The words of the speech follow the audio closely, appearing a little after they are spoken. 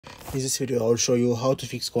In this video, I will show you how to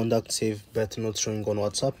fix contact saved but not showing on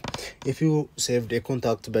WhatsApp. If you saved a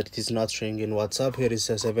contact but it is not showing in WhatsApp, here is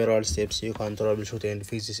several steps you can troubleshoot and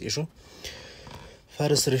fix this issue.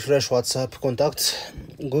 First, refresh WhatsApp contacts.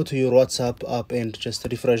 Go to your WhatsApp app and just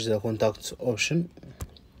refresh the contact option.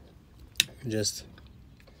 Just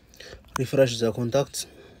refresh the contact.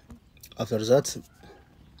 After that,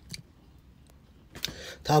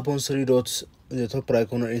 tap on three dots in the top right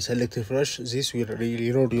corner and select refresh. This will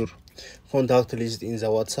reload your contact list in the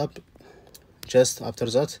WhatsApp. Just after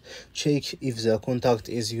that, check if the contact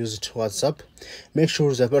is used WhatsApp. Make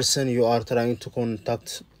sure the person you are trying to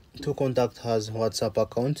contact has WhatsApp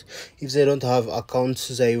account. If they don't have account,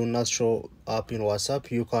 they will not show up in WhatsApp.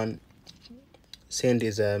 You can send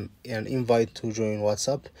an invite to join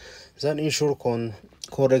WhatsApp. Then ensure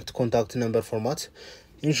correct contact number format.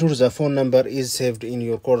 Ensure the phone number is saved in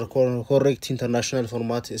your correct international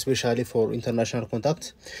format, especially for international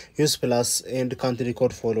contact. Use plus and country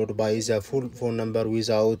code followed by the full phone number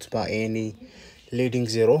without by any leading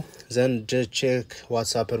zero. Then just check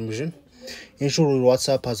WhatsApp permission. Ensure your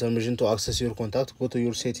WhatsApp has permission to access your contact. Go to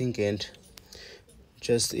your setting and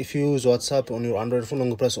just if you use WhatsApp on your Android phone,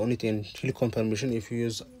 long press on it and click on permission. If you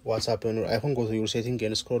use WhatsApp on your iPhone, go to your setting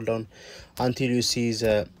and scroll down until you see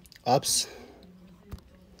the apps.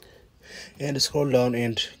 And scroll down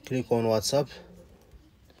and click on WhatsApp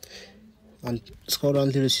and scroll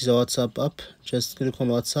until you see the WhatsApp app. Just click on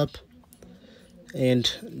WhatsApp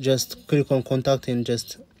and just click on contact and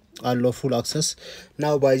just allow full access.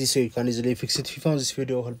 Now by this way you can easily fix it. If you found this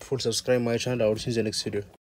video helpful, subscribe my channel. I will see you in the next video.